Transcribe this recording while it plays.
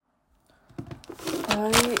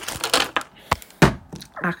I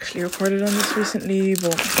actually recorded on this recently,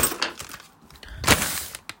 but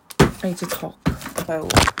I need to talk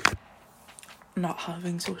about not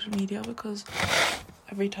having social media, because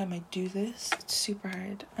every time I do this, it's super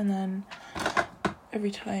hard, and then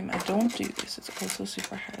every time I don't do this, it's also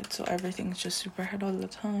super hard. So everything's just super hard all the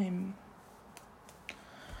time,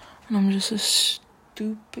 and I'm just a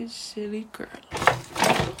stupid, silly girl.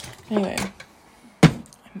 Anyway,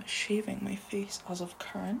 I'm shaving my face as of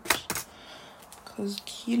current, because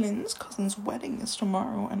Keelan's cousin's wedding is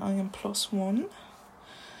tomorrow, and I am +1,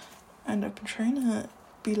 and I've been trying to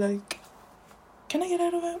be like, can I get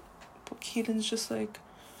out of it? But Keelan's just like,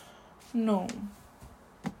 no.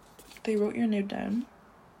 They wrote your name down.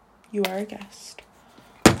 You are a guest.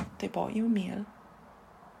 They bought you a meal.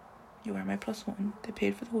 You are my +1. They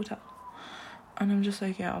paid for the hotel. And I'm just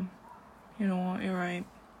like, yeah, you know what, you're right.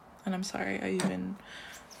 And I'm sorry I even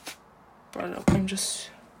brought it up. I'm just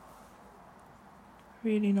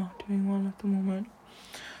really not doing well at the moment.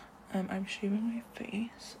 I'm shaving my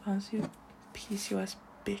face, as you PCOS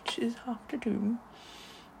bitches have to do.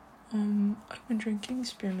 I've been drinking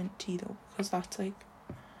spearmint tea though, because that's like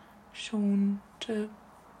shown to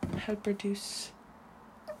help reduce,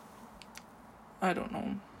 I don't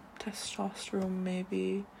know, testosterone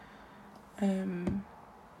maybe.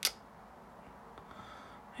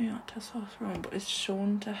 Testosterone, but it's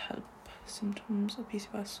shown to help symptoms of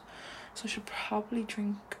PCOS. So I should probably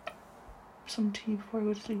drink some tea before I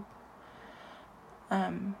go to sleep. I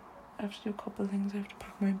have to do a couple of things. I have to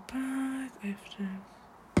pack my bag. I have to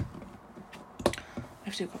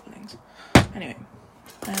do a couple of things. Anyway,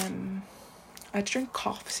 I had to drink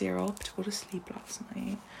cough syrup to go to sleep last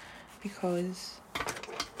night, because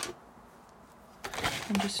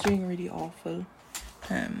I'm just doing really awful.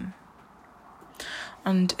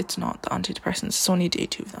 And it's not the antidepressants, it's only day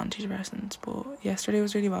 2 of the antidepressants, but yesterday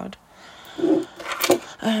was really bad.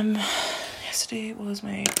 Yesterday was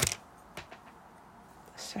my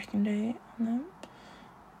second day on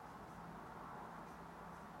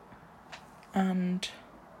them,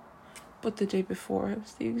 but the day before it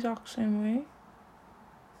was the exact same way,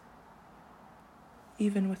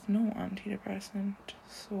 even with no antidepressant.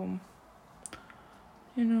 So,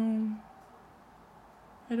 you know,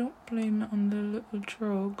 I don't blame it on the little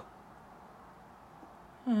drug.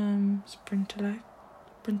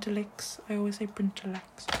 Brintellix. I always say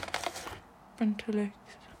Brintellix.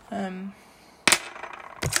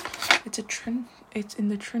 It's in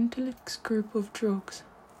the Trintellix group of drugs,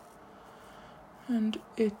 and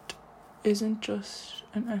it isn't just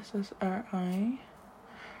an SSRI.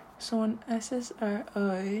 So an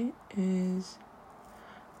SSRI is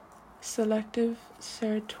selective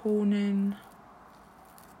serotonin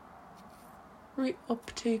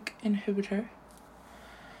reuptake inhibitor.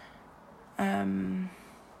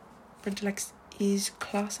 Brintellix is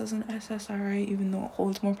classed as an SSRI, even though it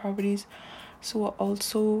holds more properties. So it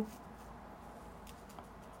also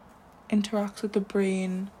interacts with the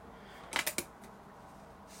brain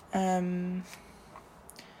in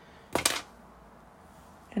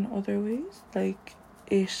other ways. Like,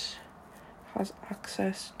 it has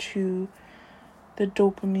access to the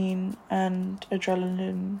dopamine and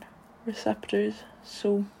adrenaline receptors,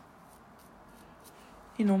 so,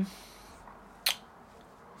 you know,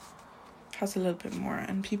 has a little bit more.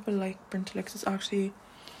 And people like Brintellix is actually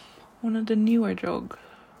one of the newer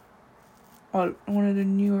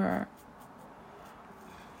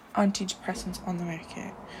antidepressants on the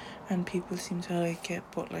market, and people seem to like it.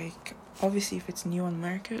 But like, obviously if it's new on the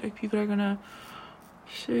market, like, people are gonna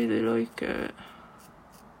say they like it.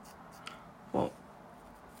 But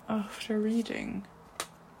after reading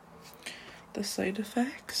the side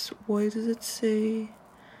effects, why does it say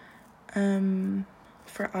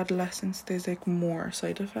for adolescents there's like more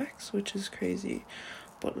side effects, which is crazy.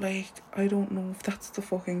 But like, I don't know if that's the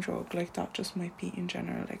fucking drug. Like, that just might be in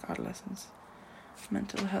general, like, adolescents'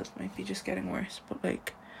 mental health might be just getting worse. But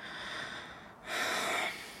like,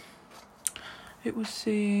 it was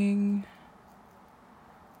saying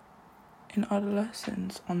in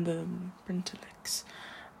adolescence on the Brintellix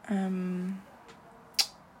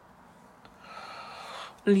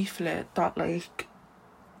leaflet that like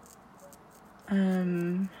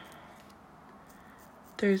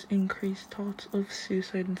there's increased thoughts of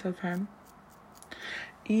suicide and self-harm,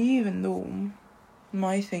 even though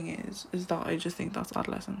my thing is that I just think that's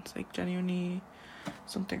adolescence. Like, genuinely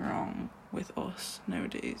something wrong with us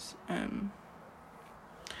nowadays,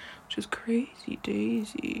 which is crazy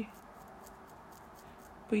daisy.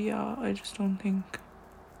 But yeah, I just don't think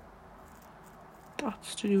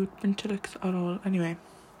that's to do with Brintellix at all. Anyway,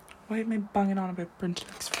 Why am I banging on about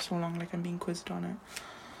Printifex for so long? Like I'm being quizzed on it.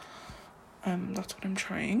 That's what I'm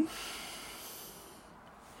trying.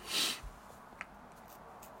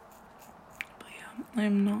 But yeah,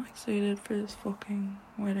 I'm not excited for this fucking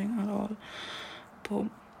wedding at all. But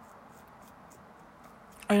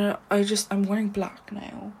I'm wearing black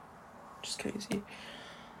now. Just crazy.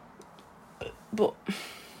 But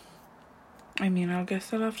I mean, I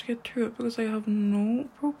guess I'll have to get through it because I have no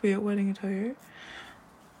appropriate wedding attire.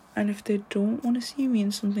 And if they don't want to see me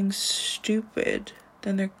in something stupid,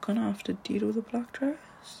 then they're gonna have to deal with a black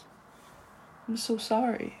dress. I'm so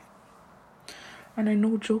sorry. And I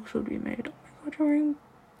know jokes will be made. Oh my god, you're wearing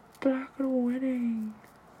black at a wedding.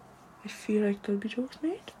 I feel like there'll be jokes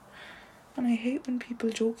made. And I hate when people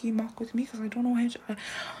jokey mock with me because I don't know how to...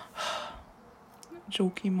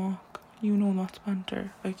 jokey mock. You know that's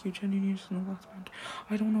banter. Like, you genuinely just know that's banter.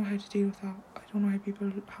 I don't know how to deal with that. I don't know how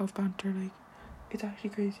people have banter. Like, it's actually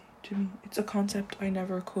crazy to me. It's a concept I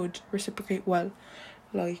never could reciprocate well.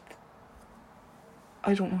 Like,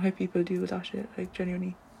 I don't know how people deal with that shit. Like,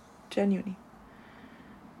 genuinely.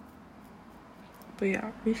 But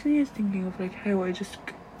yeah, recently I was thinking of, like, how I just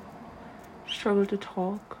struggle to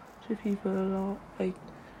talk to people a lot. Like,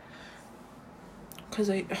 because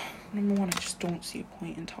number one, I just don't see a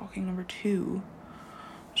point in talking. Number two,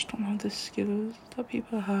 I just don't have the skills that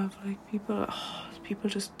people have. Like, people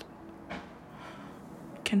just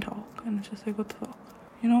can talk, and it's just like, what the fuck,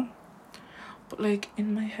 you know? But like,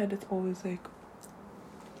 in my head, it's always like,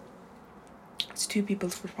 it's two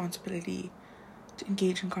people's responsibility to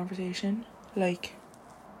engage in conversation. Like,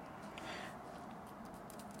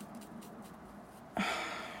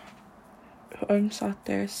 I'm sat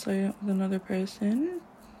there silent with another person,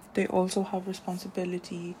 they also have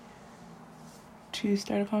responsibility to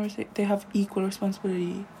start a conversation. They have equal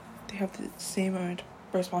responsibility. They have the same amount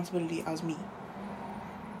of responsibility as me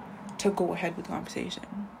to go ahead with the conversation.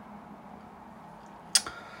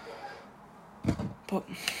 But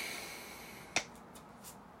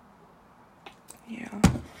yeah,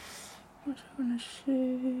 what was I gonna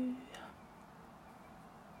say?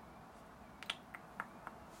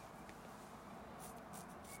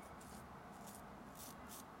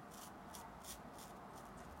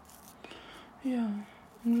 Yeah,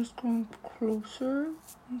 I'm just going closer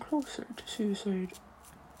and closer to suicide.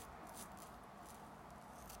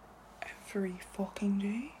 Every fucking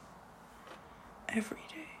day. Every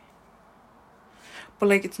day. But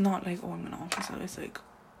like, it's not like, oh, I'm an officer. It's like,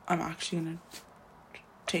 I'm actually gonna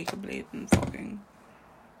take a blade and fucking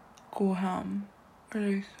go ham. Or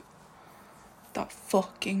like, that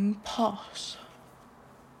fucking pot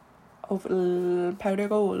of powder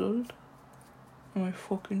gold in my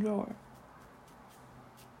fucking drawer.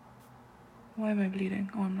 Why am I bleeding?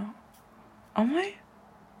 Oh, I'm not. Am I?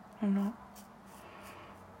 I'm not.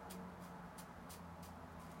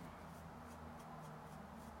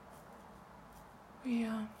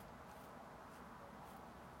 Yeah.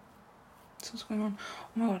 So what's going on? Oh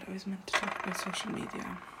my god, I was meant to talk about social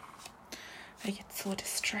media. I get so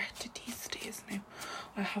distracted these days now.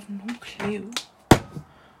 I have no clue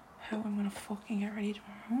how I'm gonna fucking get ready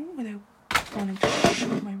tomorrow without wanting to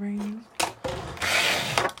shoot my brains.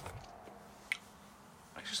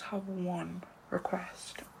 I just have one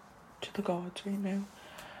request to the gods right now,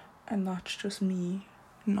 and that's just me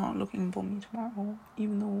not looking bummy tomorrow,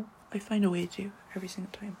 even though I find a way to every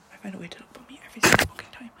single time. I find a way to look bummy every single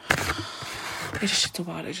fucking time. It's just so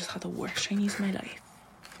bad. I just had the worst Chinese in my life.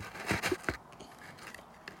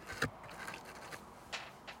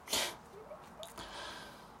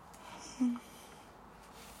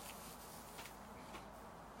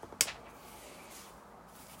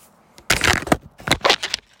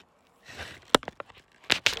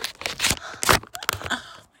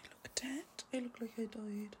 I look like I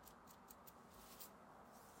died.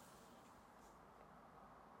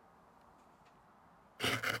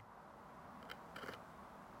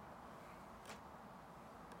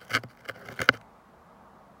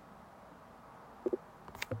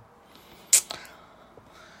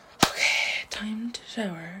 Okay, time to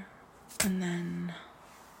shower and then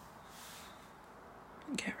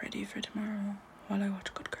get ready for tomorrow while I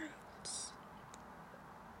watch Good Girls.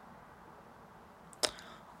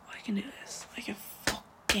 I can do this. I can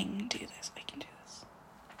fucking do this. I can do this.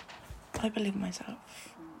 I believe in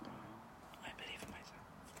myself. I believe in myself.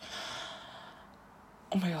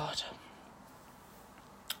 Oh my god.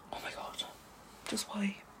 Oh my god. Just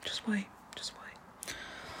wait. Just wait. Just wait.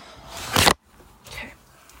 Okay.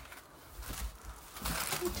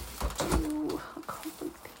 Do a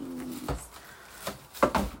couple things.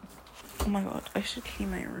 Oh my god. I should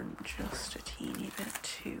clean my room just a teeny bit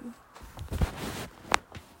too.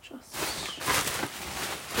 Just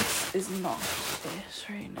is not it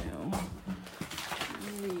right now.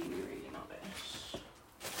 Really not it.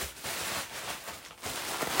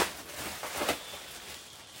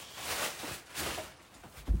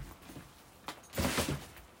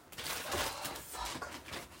 Fuck.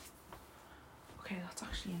 Okay, that's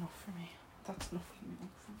actually enough for me. That's enough for me.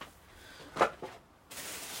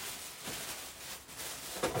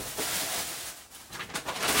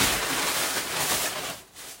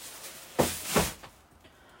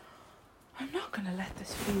 I'm not gonna let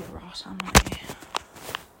this video rot, am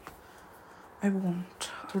I won't.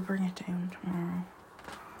 I'll bring it down tomorrow.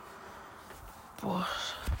 But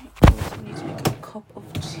I also need to make a cup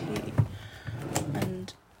of tea.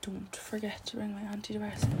 And don't forget to bring my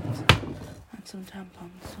antidepressants and some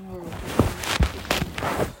tampons tomorrow.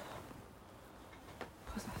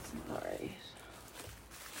 Because that's not alright.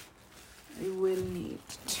 I will need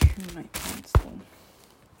 2 night pants though.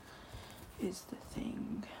 Is the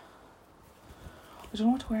thing. I don't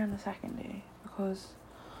know what to wear on the second day because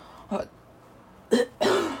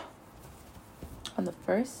on the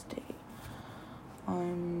first day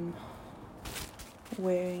I'm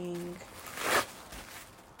wearing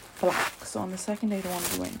black, so on the second day I don't want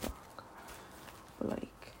to be wearing black, but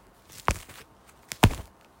like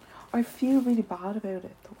I feel really bad about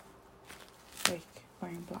it though, like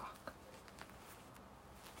wearing black.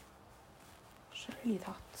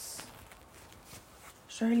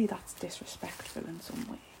 Surely that's disrespectful in some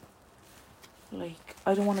way. Like,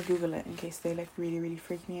 I don't want to Google it in case they like really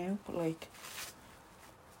freak me out, but like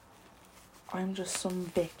I'm just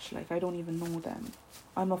some bitch, like I don't even know them.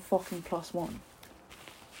 I'm a fucking +1.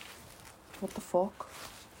 What the fuck?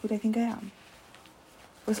 Who do I think I am?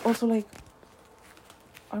 But it's also like,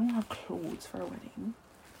 I don't have clothes for a wedding.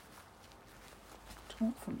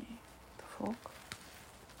 Don't for me. The fuck?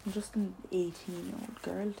 I'm just an 18-year-old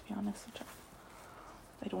girl, to be honest with you.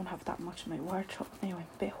 I don't have that much in my wardrobe now. I'm a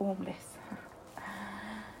bit homeless.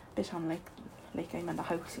 Bit on like I'm on the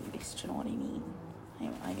housing list, you know what I mean?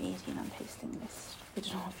 I'm 18 on the housing list. I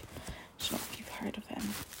don't know if you've heard of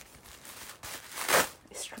him.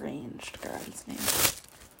 Estranged girl's name.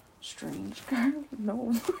 Strange girl?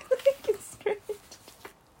 No, like estranged.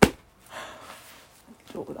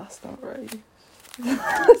 No, that's not right.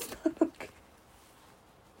 That's not okay.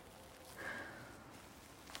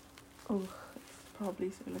 Oh, it's probably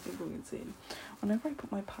sound like I'm going insane. Whenever I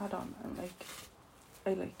put my pad on, I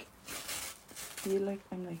feel like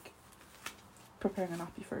I'm like preparing a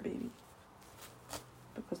nappy for a baby.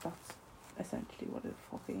 Because that's essentially what it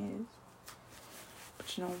fucking is.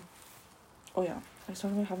 But you know, oh yeah, I was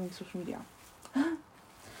talking about having social media.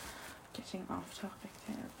 Getting off topic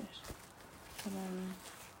there a bit.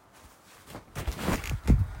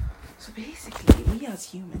 So basically, we as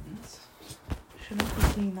humans should not be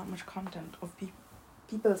seeing that much content of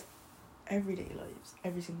people's everyday lives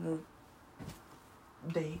every single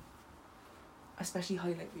day. Especially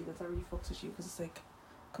highlight reels. That really fucks with you because it's like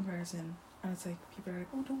comparison. And it's like, people are like,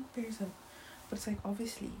 oh, don't compare yourself. But it's like,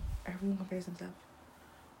 obviously, everyone compares themselves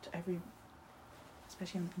to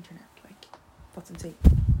especially on the internet. Like, that's insane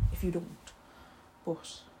if you don't.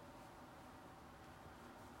 But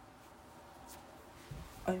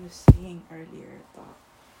I was saying earlier that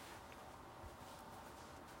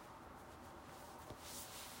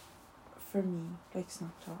for me, like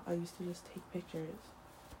Snapchat, I used to just take pictures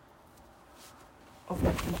of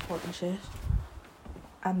like important shit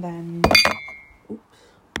and then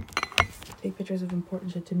take pictures of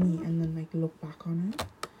important shit to me and then like look back on it.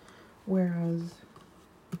 Whereas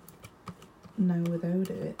now without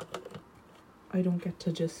it, I don't get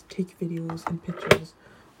to just take videos and pictures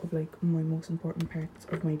of like my most important parts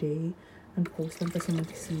of my day and post them for someone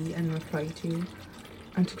to see and reply to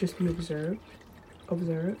and to just be observed,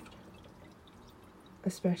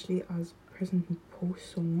 especially as a person who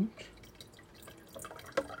posts so much.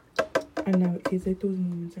 And now it feels like those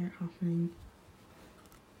moments aren't happening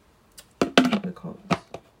because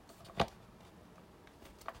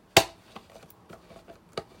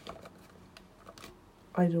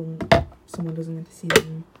someone doesn't get to see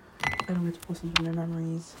them. I don't get to post them in their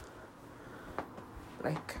memories.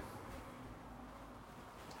 Like,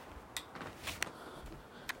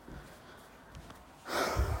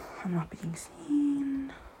 I'm not being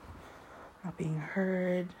seen, not being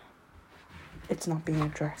heard, it's not being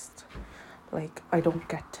addressed. Like, I don't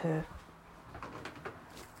get to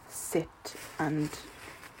sit and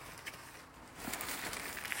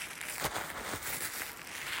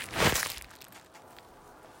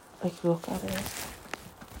like look at it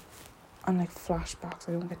and like flashbacks.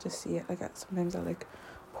 I don't get to see it. Like, sometimes I'll like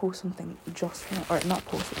post something just for, or not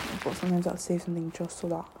post something, but sometimes I'll say something just so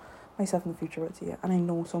that myself in the future would see it, and I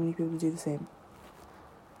know so many people do the same.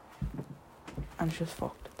 And it's just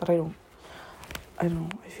fucked that I don't know,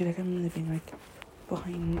 I feel like I'm living like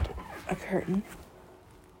behind a curtain.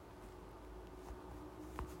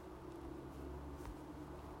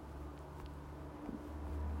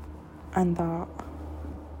 And that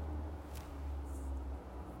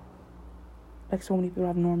like so many people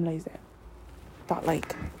have normalized it. That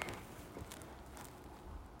like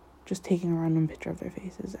just taking a random picture of their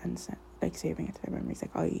faces and like saving it to their memories,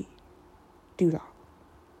 like I do that.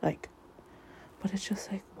 Like, but it's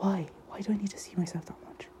just like, why do I need to see myself that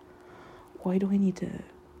much? Why do I need to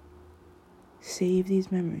save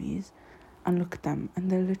these memories and look at them,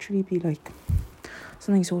 and they'll literally be like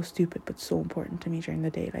something so stupid but so important to me during the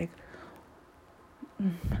day.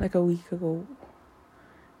 Like a week ago,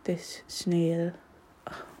 this snail,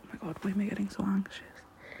 oh my god, why am I getting so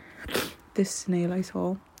anxious? This snail I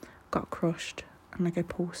saw got crushed, and like I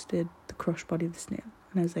posted the crushed body of the snail,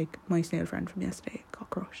 and I was like, my snail friend from yesterday got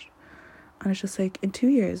crushed. And it's just like, in 2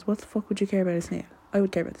 years, what the fuck would you care about a snail? I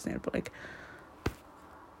would care about the snail, but like,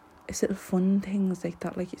 it's little fun things like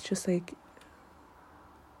that. Like, it's just like,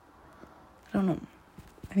 I don't know.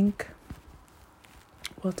 I think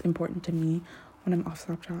what's important to me when I'm off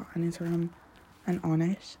Snapchat and Instagram and on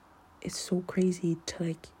it, it's so crazy to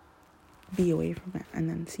like be away from it and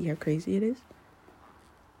then see how crazy it is.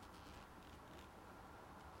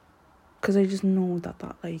 Because I just know that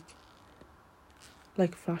like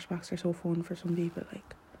flashbacks are so fun for some people.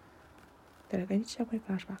 Like, they're like, I need to check my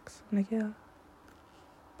flashbacks. I'm like, yeah.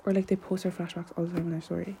 Or like they post their flashbacks all the time on their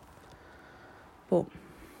story. But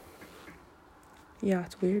yeah,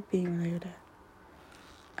 it's weird being without it.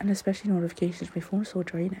 And especially notifications. My phone is so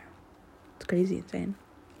dry now. It's crazy, insane.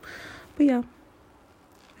 But yeah,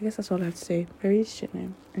 I guess that's all I have to say. Very shit now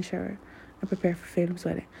and shower and prepare for Phelan's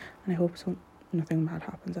wedding. And I hope nothing bad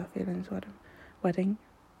happens at Phelan's wedding.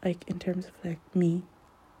 Like, in terms of like me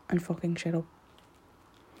and fucking shit up.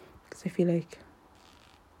 Because I feel like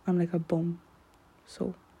I'm like a bum.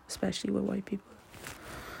 So, especially with white people.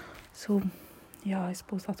 So, yeah, I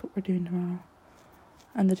suppose that's what we're doing tomorrow.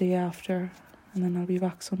 And the day after. And then I'll be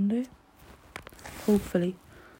back Sunday. Hopefully.